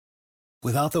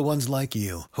Without the ones like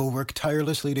you, who work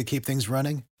tirelessly to keep things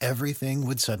running, everything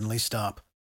would suddenly stop.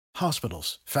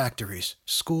 Hospitals, factories,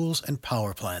 schools, and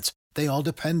power plants, they all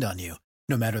depend on you.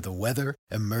 No matter the weather,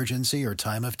 emergency, or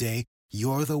time of day,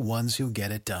 you're the ones who get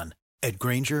it done. At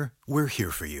Grainger, we're here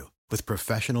for you with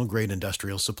professional-grade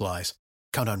industrial supplies.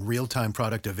 Count on real-time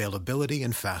product availability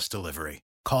and fast delivery.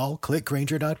 Call,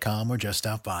 clickgrainger.com, or just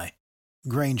stop by.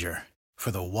 Grainger, for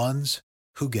the ones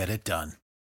who get it done.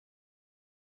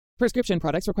 Prescription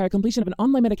products require completion of an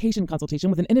online medication consultation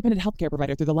with an independent healthcare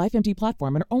provider through the LifeMD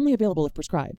platform and are only available if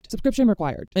prescribed. Subscription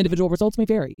required. Individual results may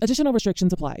vary. Additional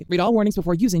restrictions apply. Read all warnings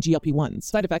before using GLP-1s.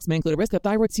 Side effects may include a risk of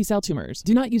thyroid C-cell tumors.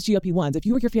 Do not use GLP-1s if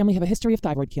you or your family have a history of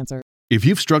thyroid cancer. If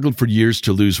you've struggled for years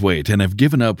to lose weight and have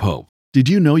given up hope, did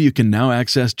you know you can now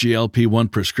access GLP-1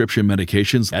 prescription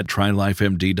medications at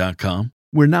TryLifeMD.com?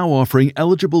 We're now offering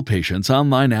eligible patients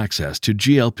online access to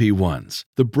GLP-1s,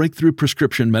 the breakthrough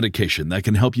prescription medication that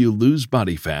can help you lose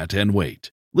body fat and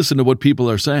weight. Listen to what people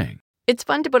are saying. It's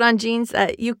fun to put on jeans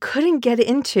that you couldn't get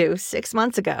into 6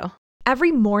 months ago.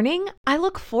 Every morning, I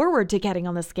look forward to getting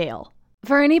on the scale.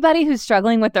 For anybody who's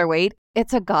struggling with their weight,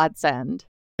 it's a godsend.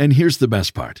 And here's the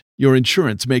best part. Your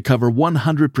insurance may cover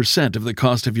 100% of the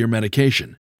cost of your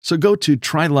medication. So go to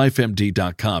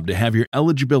TryLifeMD.com to have your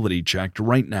eligibility checked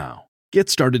right now. Get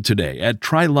started today at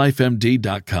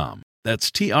TryLifeMD.com.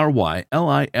 That's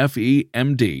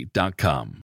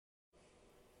TryLifeMD.com.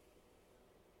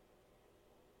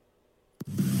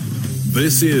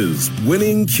 This is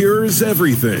Winning Cures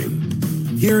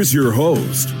Everything. Here's your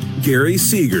host, Gary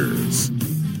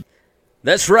Seegers.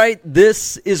 That's right.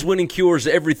 This is Winning Cures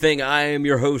Everything. I am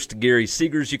your host, Gary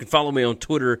Seegers. You can follow me on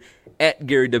Twitter at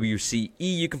GaryWCE.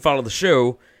 You can follow the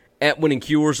show at Winning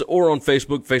Cures or on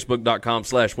Facebook,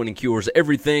 facebook.com/Winning Cures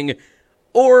Everything.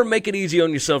 Or make it easy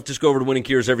on yourself. Just go over to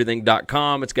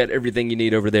winningcureseverything.com. It's got everything you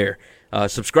need over there.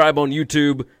 Subscribe on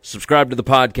YouTube. Subscribe to the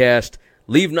podcast.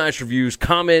 Leave nice reviews.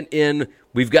 Comment in.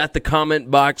 We've got the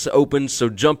comment box open, so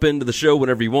jump into the show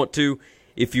whenever you want to.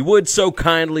 If you would so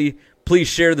kindly, please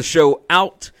share the show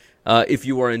out. If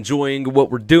you are enjoying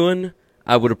what we're doing,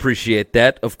 I would appreciate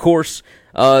that. Of course,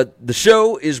 the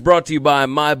show is brought to you by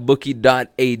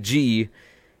MyBookie.ag.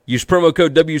 Use promo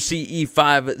code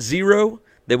WCE50.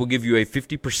 They will give you a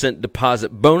 50%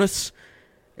 deposit bonus.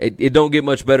 It don't get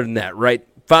much better than that, right?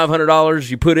 $500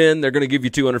 you put in, they're going to give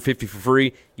you $250 for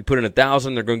free. You put in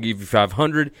 $1,000, they're going to give you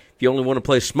 $500. If you only want to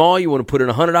play small, you want to put in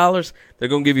 $100, they're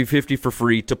going to give you $50 for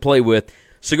free to play with.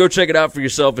 So go check it out for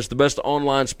yourself. It's the best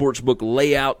online sportsbook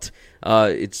layout.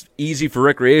 It's easy for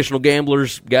recreational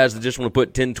gamblers, guys that just want to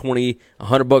put 10, 20,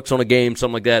 $100 on a game,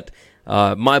 something like that.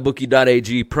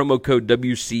 MyBookie.ag, promo code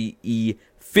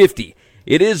WCE50.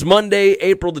 It is Monday,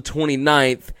 April the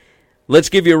 29th. Let's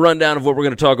give you a rundown of what we're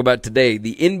going to talk about today.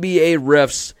 The NBA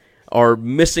refs are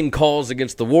missing calls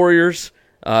against the Warriors,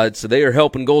 so they are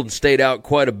helping Golden State out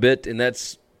quite a bit, and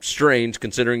that's strange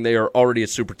considering they are already a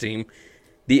super team.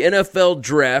 The NFL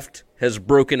draft has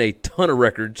broken a ton of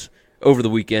records over the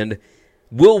weekend.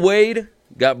 Will Wade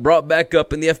got brought back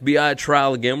up in the FBI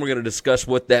trial again. We're going to discuss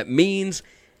what that means,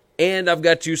 and I've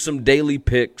got you some daily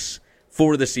picks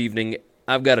for this evening.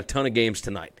 I've got a ton of games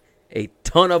tonight, a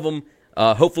ton of them.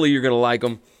 Hopefully you're going to like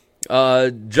them.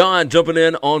 John jumping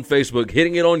in on Facebook,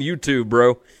 hitting it on YouTube,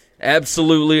 bro.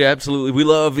 Absolutely, absolutely. We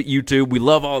love YouTube. We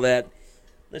love all that.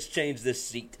 Let's change this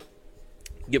seat.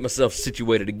 Get myself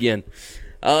situated again.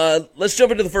 Let's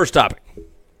jump into the first topic.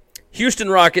 Houston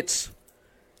Rockets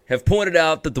have pointed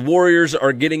out that the Warriors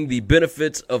are getting the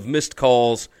benefits of missed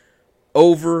calls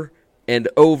over and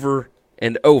over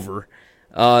and over.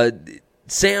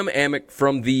 Sam Amick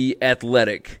from The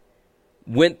Athletic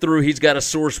went through, he's got a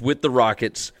source with the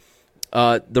Rockets.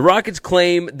 The Rockets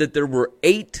claim that there were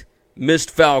 8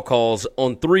 missed foul calls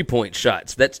on three-point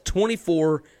shots. That's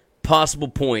 24 possible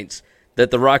points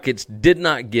that the Rockets did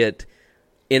not get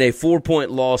in a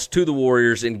 4-point loss to the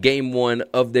Warriors in Game 1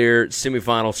 of their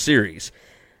semifinal series.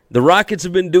 The Rockets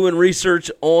have been doing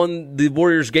research on the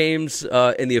Warriors games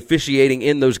and the officiating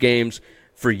in those games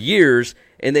for years,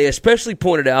 and they especially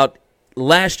pointed out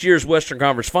last year's Western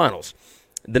Conference Finals.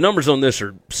 The numbers on this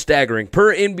are staggering.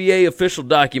 Per NBA official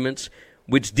documents,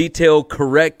 which detail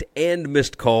correct and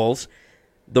missed calls,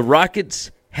 the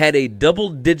Rockets had a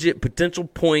double-digit potential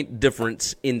point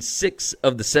difference in 6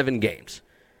 of the 7 games.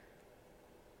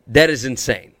 That is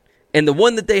insane. And the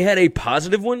one that they had a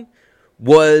positive one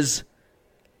was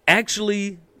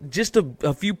actually just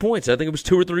a few points. I think it was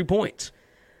 2 or 3 points.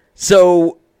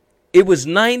 So it was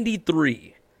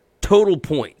 93 total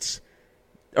points,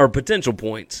 or potential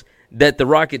points, that the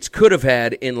Rockets could have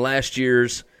had in last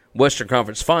year's Western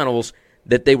Conference Finals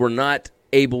that they were not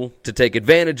able to take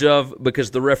advantage of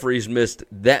because the referees missed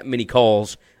that many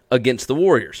calls against the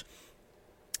Warriors.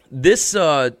 This,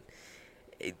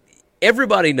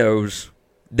 everybody knows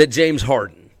that James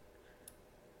Harden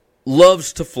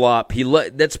loves to flop.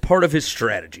 That's part of his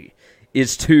strategy,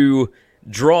 is to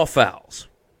draw fouls,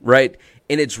 right?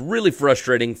 And it's really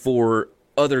frustrating for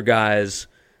other guys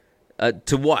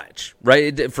to watch,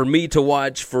 right? For me to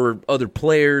watch, for other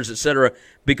players, etc.,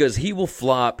 because he will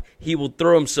flop, he will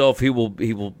throw himself, he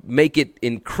will make it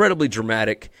incredibly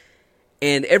dramatic,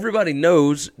 and everybody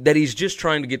knows that he's just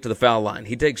trying to get to the foul line.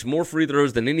 He takes more free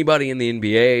throws than anybody in the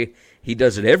NBA. He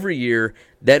does it every year.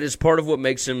 That is part of what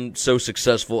makes him so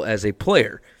successful as a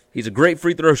player. He's a great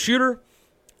free throw shooter,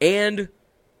 and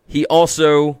he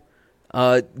also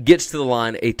gets to the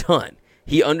line a ton.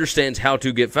 He understands how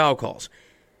to get foul calls.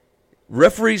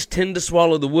 Referees tend to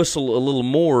swallow the whistle a little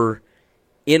more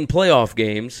in playoff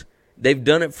games. They've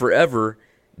done it forever.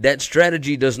 That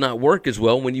strategy does not work as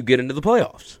well when you get into the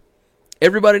playoffs.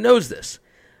 Everybody knows this.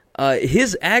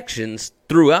 His actions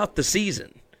throughout the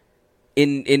season,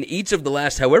 in each of the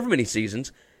last however many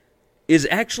seasons, is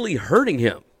actually hurting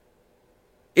him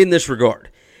in this regard.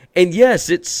 And yes,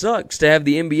 it sucks to have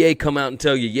the NBA come out and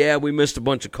tell you, yeah, we missed a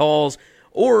bunch of calls,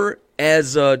 or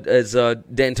as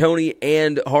D'Antoni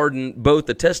and Harden both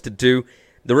attested to,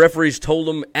 the referees told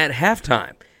them at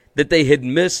halftime that they had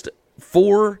missed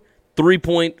 4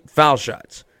 3-point foul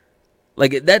shots.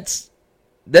 Like, that's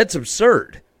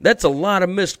absurd. That's a lot of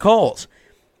missed calls.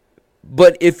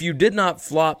 But if you did not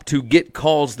flop to get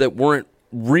calls that weren't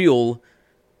real,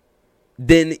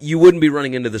 then you wouldn't be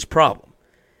running into this problem.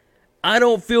 I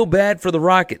don't feel bad for the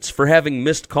Rockets for having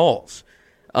missed calls.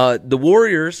 The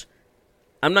Warriors,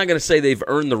 I'm not going to say they've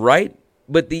earned the right,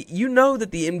 but you know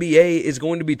that the NBA is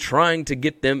going to be trying to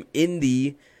get them in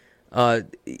the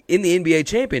NBA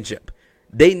championship.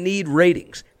 They need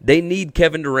ratings. They need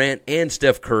Kevin Durant and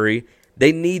Steph Curry.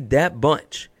 They need that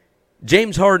bunch.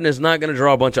 James Harden is not going to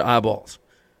draw a bunch of eyeballs.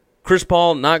 Chris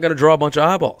Paul not going to draw a bunch of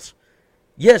eyeballs.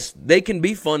 Yes, they can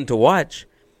be fun to watch,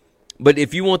 but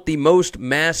if you want the most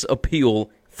mass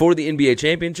appeal for the NBA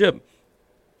championship,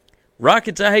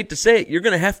 Rockets, I hate to say it, you're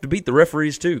going to have to beat the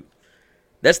referees too.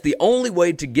 That's the only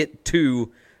way to get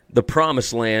to the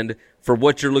promised land for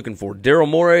what you're looking for. Daryl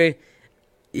Morey,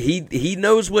 he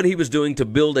knows what he was doing to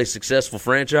build a successful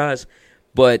franchise,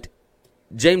 but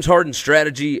James Harden's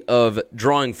strategy of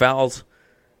drawing fouls,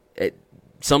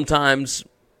 sometimes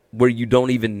where you don't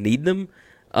even need them,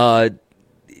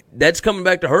 that's coming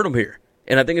back to hurt him here.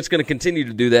 And I think it's going to continue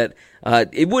to do that.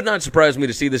 It would not surprise me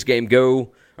to see this game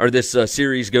go, or this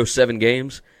series go 7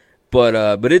 games.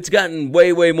 But it's gotten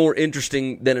way, way more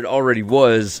interesting than it already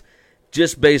was,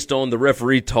 just based on the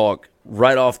referee talk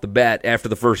right off the bat after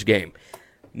the first game.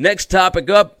 Next topic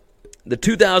up, the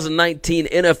 2019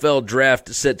 NFL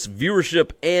Draft sets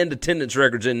viewership and attendance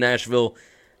records in Nashville.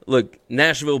 Look,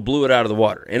 Nashville blew it out of the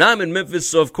water. And I'm in Memphis,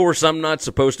 so of course I'm not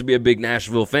supposed to be a big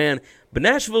Nashville fan, but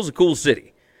Nashville's a cool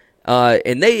city.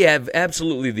 And they have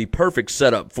absolutely the perfect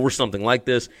setup for something like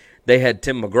this. They had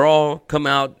Tim McGraw come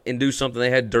out and do something. They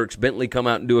had Dierks Bentley come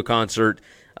out and do a concert.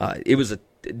 It was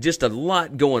just a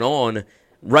lot going on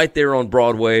right there on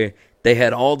Broadway. They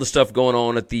had all the stuff going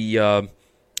on at the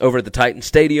over at the Titan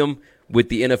Stadium with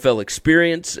the NFL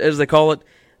Experience, as they call it.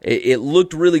 It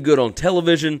looked really good on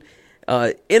television.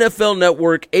 NFL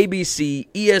Network, ABC,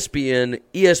 ESPN,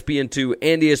 ESPN2,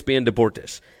 and ESPN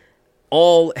Deportes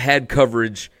all had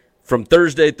coverage from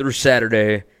Thursday through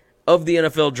Saturday of the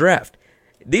NFL Draft.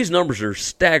 These numbers are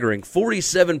staggering.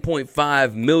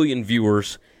 47.5 million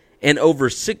viewers and over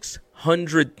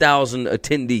 600,000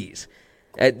 attendees.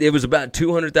 It was about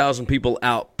 200,000 people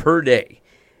out per day.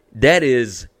 That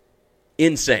is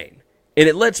insane. And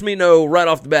it lets me know right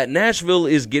off the bat, Nashville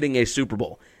is getting a Super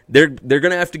Bowl. They're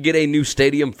going to have to get a new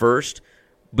stadium first,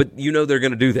 but you know they're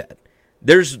going to do that.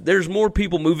 There's more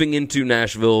people moving into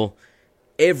Nashville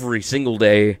every single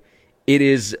day. It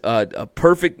is a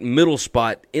perfect middle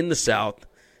spot in the South.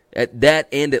 At that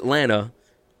and Atlanta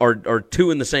are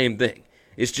two in the same thing.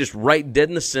 It's just right dead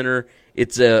in the center.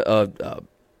 It's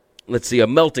a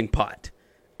melting pot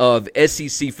of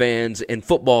SEC fans and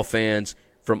football fans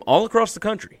from all across the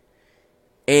country.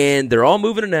 And they're all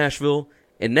moving to Nashville.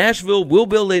 And Nashville will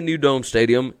build a new dome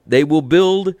stadium. They will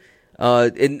build,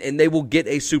 and they will get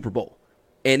a Super Bowl.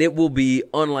 And it will be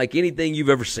unlike anything you've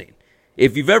ever seen.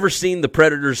 If you've ever seen the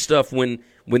Predators stuff when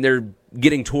they're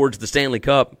getting towards the Stanley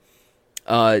Cup,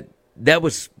 that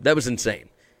was insane.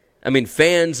 I mean,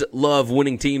 fans love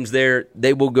winning teams there.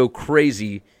 They will go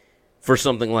crazy for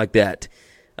something like that.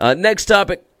 Next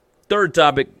topic, third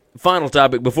topic, final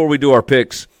topic before we do our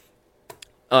picks.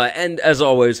 And as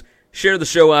always, Share the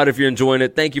show out if you're enjoying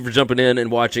it. Thank you for jumping in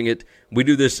and watching it. We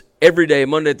do this every day,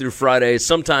 Monday through Friday,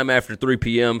 sometime after 3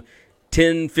 p.m.,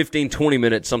 10, 15, 20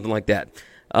 minutes, something like that.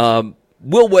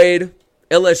 Will Wade,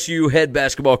 LSU head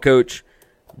basketball coach,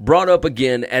 brought up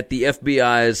again at the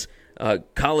FBI's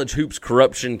college hoops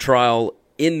corruption trial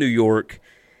in New York.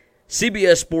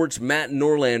 CBS Sports' Matt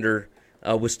Norlander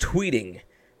was tweeting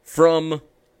from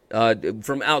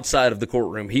outside of the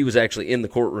courtroom. He was actually in the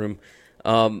courtroom.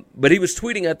 But he was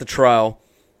tweeting at the trial,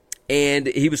 and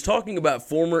he was talking about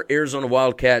former Arizona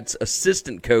Wildcats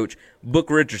assistant coach Book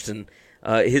Richardson,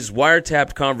 his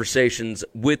wiretapped conversations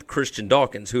with Christian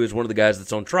Dawkins, who is one of the guys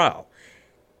that's on trial.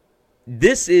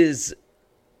 This is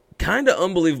kind of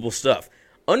unbelievable stuff.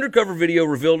 Undercover video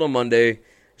revealed on Monday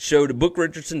showed Book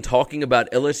Richardson talking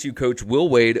about LSU coach Will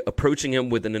Wade approaching him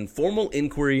with an informal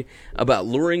inquiry about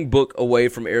luring Book away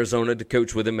from Arizona to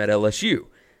coach with him at LSU.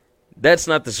 That's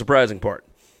not the surprising part.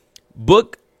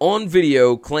 Book, on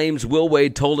video, claims Will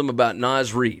Wade told him about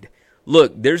Naz Reid.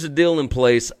 Look, there's a deal in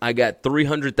place. I got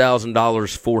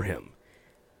 $300,000 for him.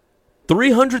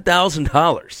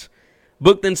 $300,000.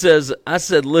 Book then says, I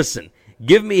said, listen,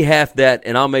 give me half that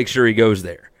and I'll make sure he goes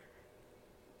there.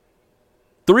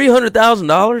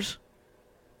 $300,000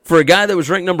 for a guy that was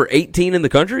ranked number 18 in the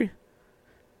country?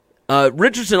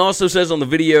 Richardson also says on the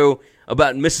video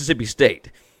about Mississippi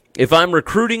State, if I'm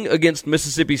recruiting against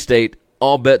Mississippi State,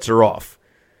 all bets are off.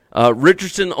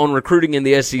 Richardson on recruiting in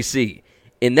the SEC.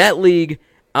 In that league,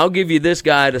 I'll give you this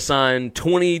guy to sign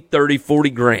 20, 30, 40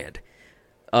 grand.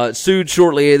 Sued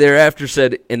shortly thereafter,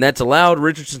 said, and that's allowed?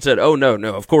 Richardson said, oh, no,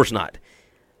 of course not.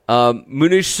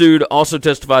 Munish Sood also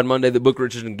testified Monday that Book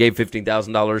Richardson gave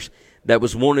 $15,000 that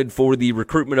was wanted for the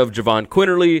recruitment of Javon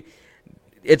Quinterly,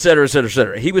 et cetera, et cetera, et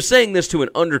cetera. He was saying this to an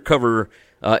undercover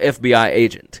FBI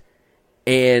agent.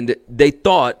 And they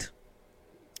thought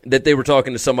that they were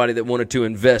talking to somebody that wanted to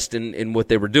invest in what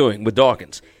they were doing with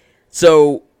Dawkins.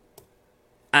 So,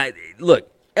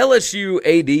 look, LSU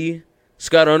AD,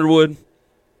 Scott Woodward,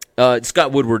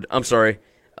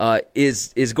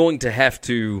 is going to have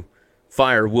to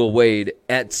fire Will Wade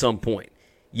at some point.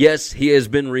 Yes, he has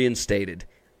been reinstated.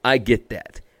 I get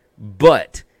that.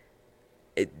 But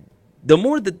the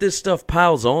more that this stuff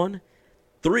piles on,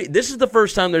 this is the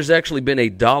first time there's actually been a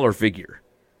dollar figure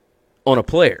on a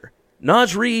player.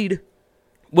 Naz Reid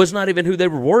was not even who they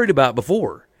were worried about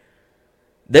before.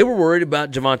 They were worried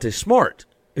about Javonte Smart,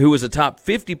 who was a top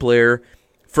 50 player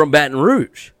from Baton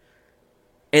Rouge.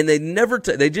 And they never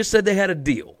they just said they had a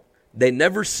deal. They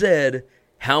never said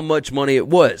how much money it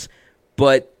was.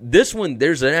 But this one,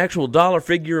 there's an actual dollar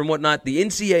figure and whatnot. The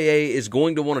NCAA is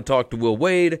going to want to talk to Will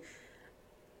Wade.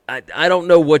 I don't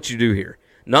know what you do here.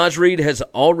 Naz Reid has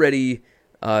already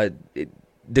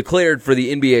declared for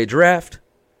the NBA draft.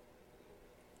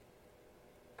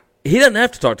 He doesn't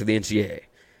have to talk to the NCAA.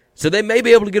 So they may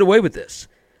be able to get away with this.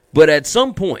 But at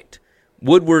some point,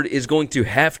 Woodward is going to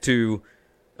have to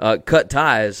cut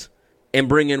ties and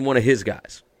bring in one of his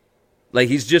guys. Like,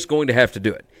 he's just going to have to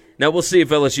do it. Now, we'll see if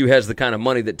LSU has the kind of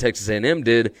money that Texas A&M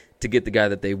did to get the guy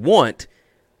that they want.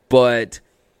 But,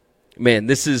 man,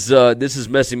 this is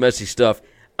messy, messy stuff.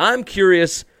 I'm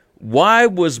curious, why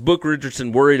was Book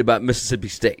Richardson worried about Mississippi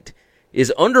State?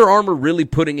 Is Under Armour really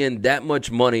putting in that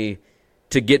much money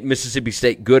to get Mississippi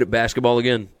State good at basketball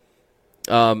again?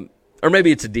 Or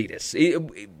maybe it's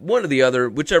Adidas. One or the other,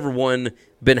 whichever one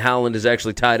Ben Howland is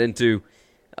actually tied into.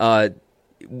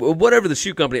 Whatever the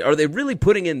shoe company, are they really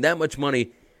putting in that much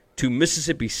money to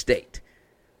Mississippi State?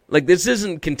 Like, this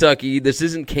isn't Kentucky. This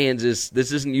isn't Kansas.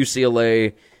 This isn't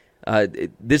UCLA.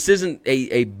 This isn't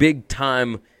a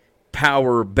big-time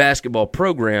power basketball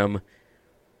program.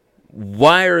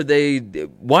 Why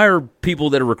are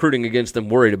people that are recruiting against them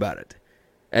worried about it?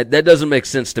 That doesn't make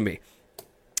sense to me.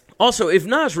 Also, if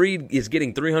Naz Reid is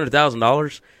getting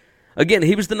 $300,000, again,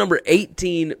 he was the number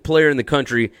 18 player in the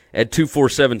country at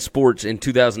 247 Sports in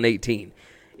 2018.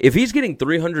 If he's getting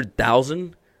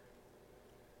 $300,000,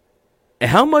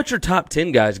 how much are top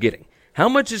 10 guys getting? How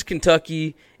much is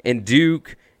Kentucky and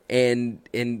Duke and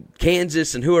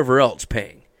Kansas and whoever else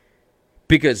paying?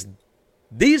 Because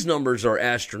these numbers are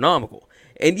astronomical.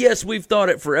 And yes, we've thought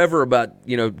it forever about,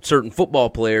 certain football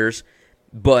players,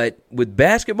 but with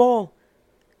basketball,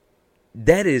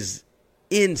 that is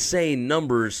insane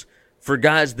numbers for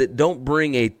guys that don't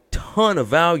bring a ton of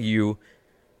value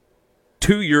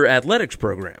to your athletics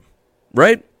program,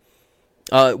 right?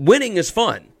 Winning is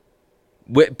fun.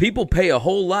 People pay a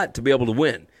whole lot to be able to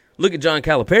win. Look at John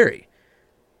Calipari.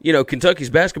 Kentucky's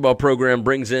basketball program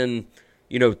brings in,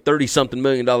 $30-something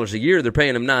million a year. They're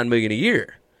paying him $9 million a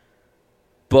year.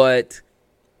 But,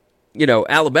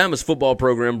 Alabama's football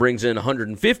program brings in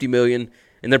 $150 million,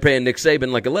 and they're paying Nick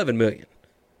Saban like $11 million.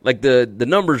 Like the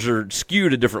numbers are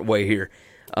skewed a different way here.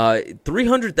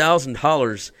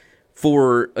 $300,000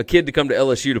 for a kid to come to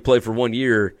LSU to play for 1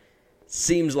 year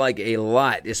seems like a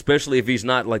lot, especially if he's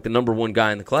not like the number one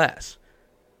guy in the class.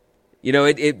 You know,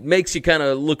 it makes you kind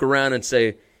of look around and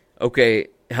say, okay,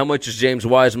 how much is James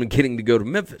Wiseman getting to go to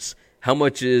Memphis? How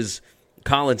much is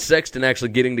Colin Sexton actually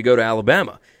getting to go to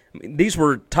Alabama? I mean, these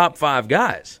were top 5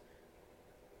 guys.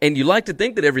 And you like to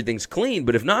think that everything's clean,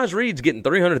 but if Naz Reid's getting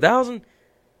 $300,000,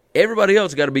 everybody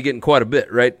else got to be getting quite a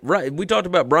bit, right? Right. We talked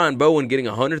about Brian Bowen getting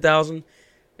 $100,000,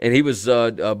 and he was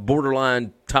a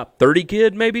borderline top 30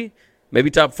 kid, maybe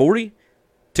top 40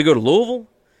 to go to Louisville.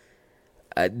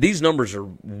 These numbers are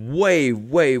way,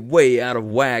 way, way out of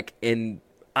whack, and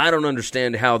I don't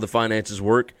understand how the finances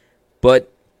work,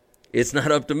 but it's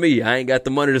not up to me. I ain't got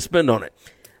the money to spend on it.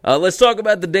 Let's talk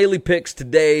about the daily picks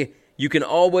today. You can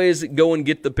always go and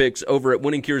get the picks over at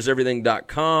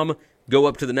winningcureseverything.com. Go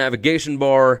up to the navigation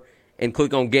bar and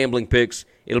click on Gambling Picks.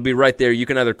 It'll be right there. You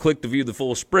can either click to view the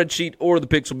full spreadsheet, or the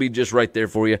picks will be just right there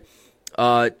for you.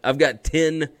 I've got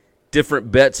 10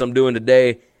 different bets I'm doing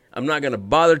today. I'm not going to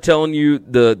bother telling you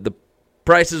the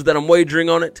prices that I'm wagering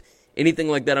on it, anything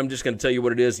like that. I'm just going to tell you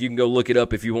what it is. You can go look it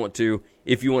up if you want to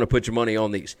put your money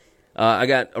on these. I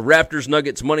got a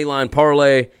Raptors-Nuggets moneyline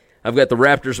parlay. I've got the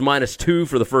Raptors -2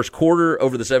 for the first quarter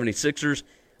over the 76ers.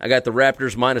 I got the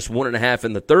Raptors -1.5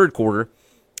 in the third quarter.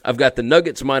 I've got the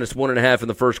Nuggets -1.5 in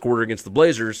the first quarter against the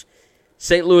Blazers.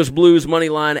 St. Louis Blues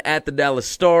moneyline at the Dallas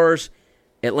Stars.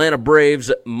 Atlanta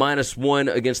Braves -1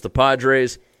 against the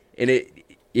Padres. And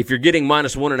if you're getting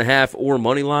 -1.5 or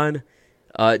moneyline,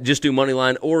 just do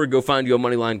moneyline or go find you a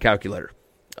moneyline calculator.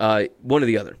 One or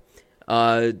the other.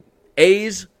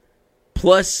 A's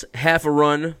plus half a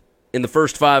run in the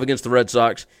first 5 against the Red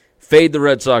Sox. Fade the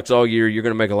Red Sox all year. You're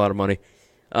going to make a lot of money.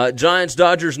 Giants,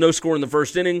 Dodgers, no score in the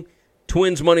first inning.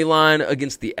 Twins money line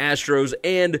against the Astros.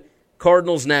 And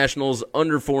Cardinals, Nationals,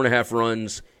 under 4.5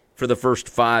 runs for the first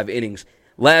 5 innings.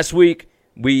 Last week,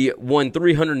 we won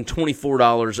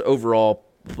 $324 overall,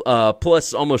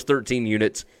 plus almost 13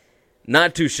 units.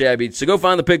 Not too shabby. So go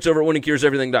find the picks over at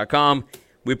winningcureseverything.com.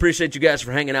 We appreciate you guys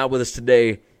for hanging out with us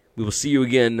today. We will see you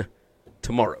again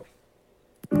tomorrow.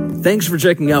 Thanks for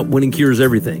checking out Winning Cures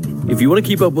Everything. If you want to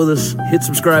keep up with us, hit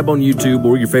subscribe on YouTube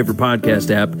or your favorite podcast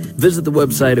app. Visit the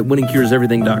website at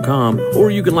winningcureseverything.com,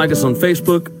 or you can like us on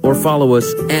Facebook or follow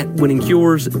us at Winning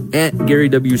Cures, at Gary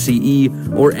WCE,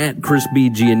 or at Chris B.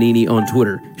 Giannini on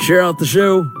Twitter. Share out the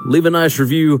show, leave a nice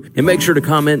review, and make sure to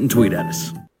comment and tweet at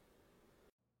us.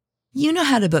 You know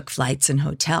how to book flights and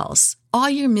hotels. All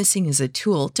you're missing is a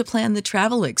tool to plan the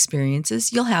travel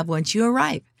experiences you'll have once you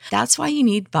arrive. That's why you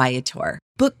need Viator.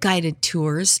 Book guided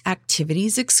tours,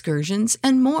 activities, excursions,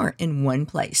 and more in one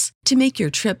place to make your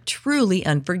trip truly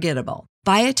unforgettable.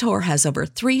 Viator has over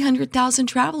 300,000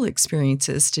 travel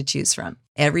experiences to choose from.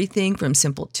 Everything from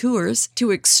simple tours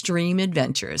to extreme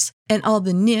adventures and all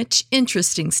the niche,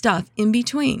 interesting stuff in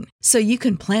between. So you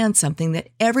can plan something that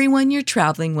everyone you're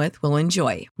traveling with will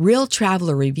enjoy. Real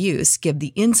traveler reviews give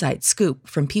the inside scoop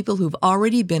from people who've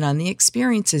already been on the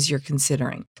experiences you're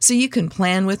considering. So you can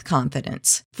plan with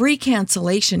confidence. Free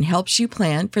cancellation helps you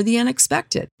plan for the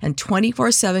unexpected. And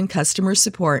 24/7 customer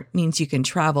support means you can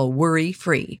travel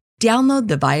worry-free. Download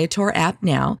the Viator app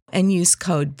now and use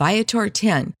code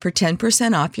Viator10 for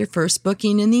 10% off your first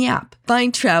booking in the app.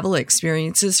 Find travel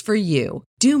experiences for you.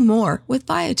 Do more with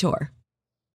Viator.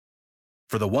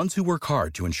 For the ones who work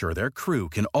hard to ensure their crew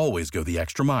can always go the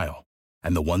extra mile,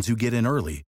 and the ones who get in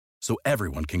early so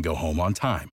everyone can go home on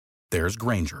time, there's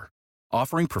Grainger,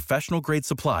 offering professional-grade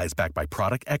supplies backed by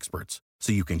product experts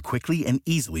so you can quickly and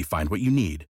easily find what you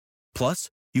need. Plus,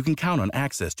 you can count on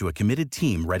access to a committed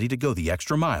team ready to go the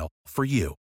extra mile for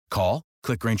you. Call,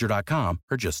 click Grainger.com,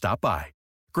 or just stop by.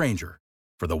 Grainger,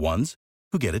 for the ones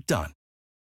who get it done.